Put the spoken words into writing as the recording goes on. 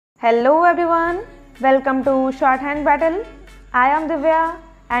Hello everyone, welcome to Shorthand Battle. I am Divya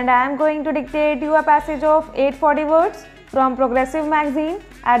and I am going to dictate you a passage of 840 words from Progressive magazine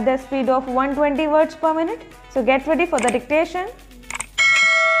at the speed of 120 words per minute. So get ready for the dictation.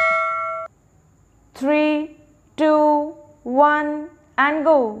 3, 2, 1 and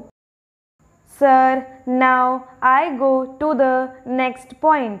go. Sir, now I go to the next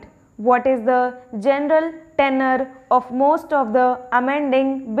point. What is the general tenor of most of the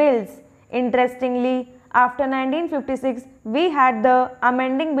amending bills? Interestingly, after 1956, we had the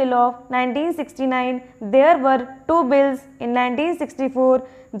amending bill of 1969. There were two bills in 1964.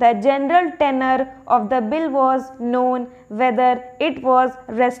 The general tenor of the bill was known, whether it was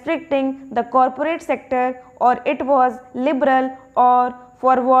restricting the corporate sector or it was liberal or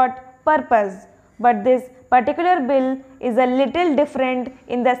for what purpose. But this particular bill is a little different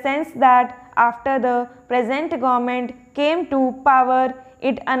in the sense that after the present government came to power,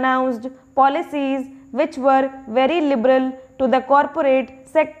 it announced policies which were very liberal to the corporate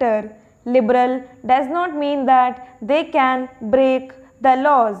sector. Liberal does not mean that they can break the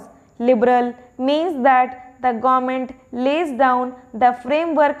laws. Liberal means that the government lays down the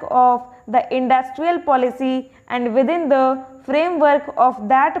framework of the industrial policy, and within the framework of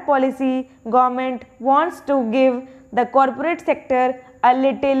that policy, government wants to give the corporate sector a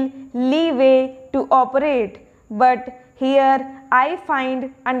little leeway to operate. But here I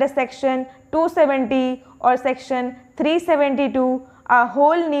find under section 270 or section 372 a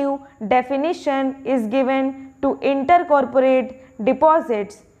whole new definition is given to intercorporate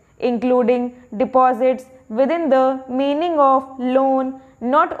deposits, including deposits within the meaning of loan.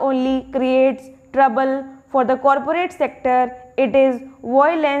 Not only creates trouble for the corporate sector, it is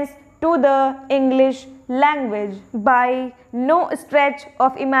violence to the English language. By no stretch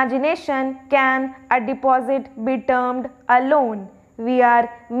of imagination can a deposit be termed a loan. We are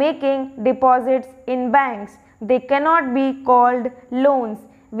making deposits in banks. They cannot be called loans.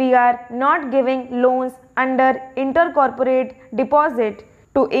 We are not giving loans under intercorporate deposit.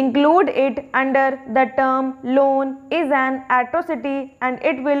 To include it under the term loan is an atrocity, and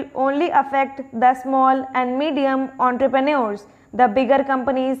it will only affect the small and medium entrepreneurs. The bigger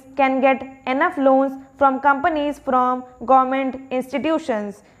companies can get enough loans from companies from government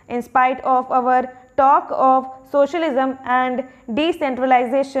institutions. In spite of our talk of socialism and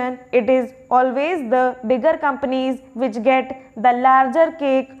decentralization, it is always the bigger companies which get the larger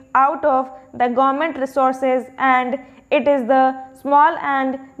cake out of the government resources, and it is the small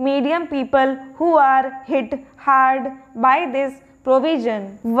and medium people who are hit hard by this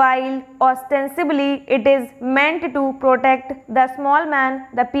provision. While ostensibly it is meant to protect the small man,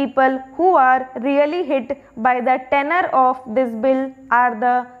 the people who are really hit by the tenor of this bill are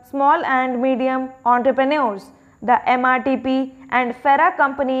the small and medium entrepreneurs. The MRTP and FERA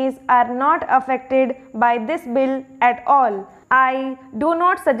companies are not affected by this bill at all. I do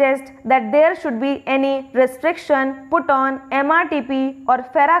not suggest that there should be any restriction put on MRTP or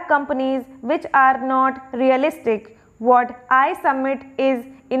FERA companies which are not realistic. What I submit is,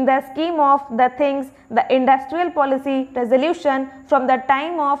 in the scheme of the things, the industrial policy resolution from the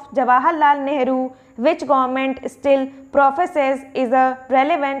time of Jawaharlal Nehru, which government still professes, is a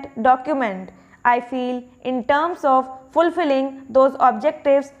relevant document. I feel in terms of fulfilling those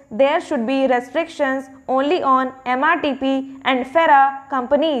objectives, there should be restrictions only on MRTP and FERA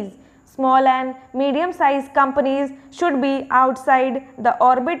companies. Small and medium-sized companies should be outside the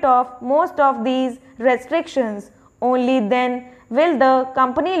orbit of most of these restrictions. Only then will the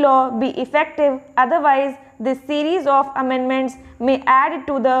company law be effective. Otherwise, this series of amendments may add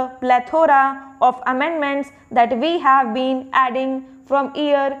to the plethora of amendments that we have been adding from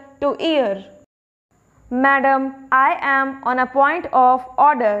year to year. Madam, I am on a point of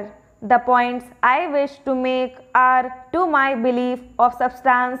order. The points I wish to make are to my belief of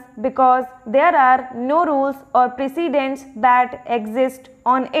substance, because there are no rules or precedents that exist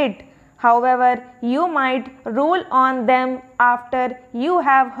on it. However, you might rule on them after you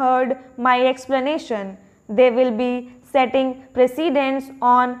have heard my explanation. They will be setting precedents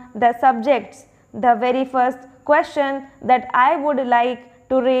on the subjects. The very first question that I would like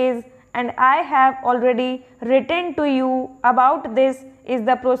to raise, and I have already written to you about this, is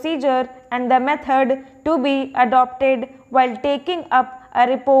the procedure and the method to be adopted while taking up a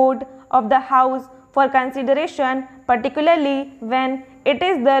report of the House for consideration, particularly when it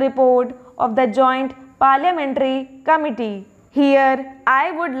is the report of the Joint Parliamentary Committee. Here,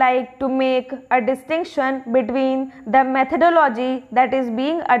 I would like to make a distinction between the methodology that is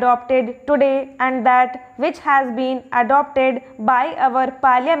being adopted today and that which has been adopted by our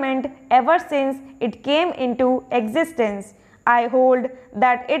Parliament ever since it came into existence. I hold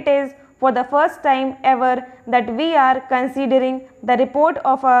that it is for the first time ever that we are considering the report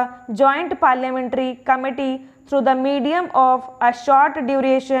of a joint parliamentary committee through the medium of a short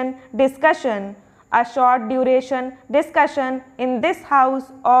duration discussion. A short duration discussion in this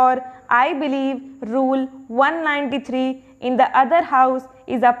house, or I believe Rule 193 in the other house,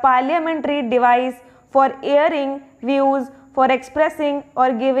 is a parliamentary device for airing views, for expressing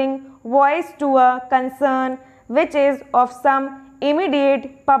or giving voice to a concern which is of some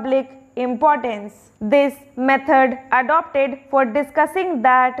immediate public importance. This method adopted for discussing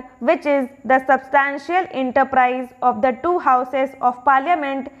that which is the substantial enterprise of the two houses of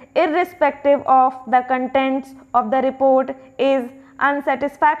parliament, irrespective of the contents of the report, is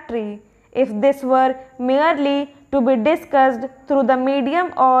unsatisfactory. If this were merely to be discussed through the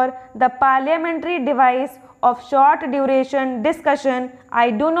medium or the parliamentary device of short duration discussion, I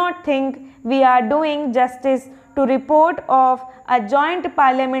do not think we are doing justice to report of a joint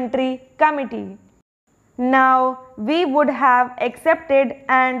parliamentary committee. Now, we would have accepted,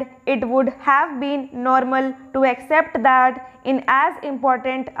 and it would have been normal to accept, that in as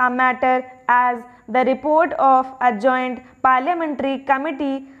important a matter as the report of a joint parliamentary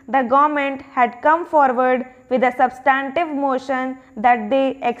committee, the government had come forward with a substantive motion that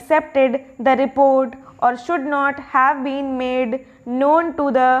they accepted the report or should not have been made known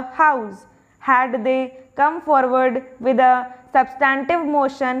to the House. Had they come forward with a substantive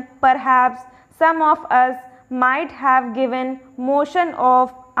motion, perhaps some of us might have given motion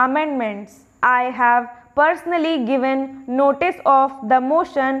of amendments. I have personally given notice of the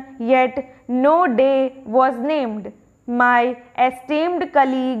motion, yet no day was named. My esteemed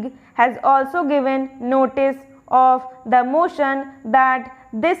colleague has also given notice of the motion that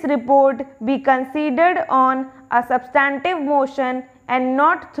this report be considered on a substantive motion and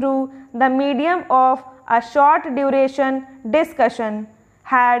not through the medium of a short duration discussion.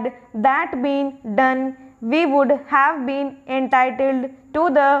 Had that been done, we would have been entitled to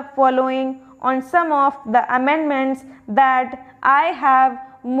the following on some of the amendments that I have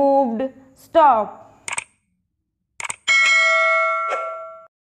moved. Stop.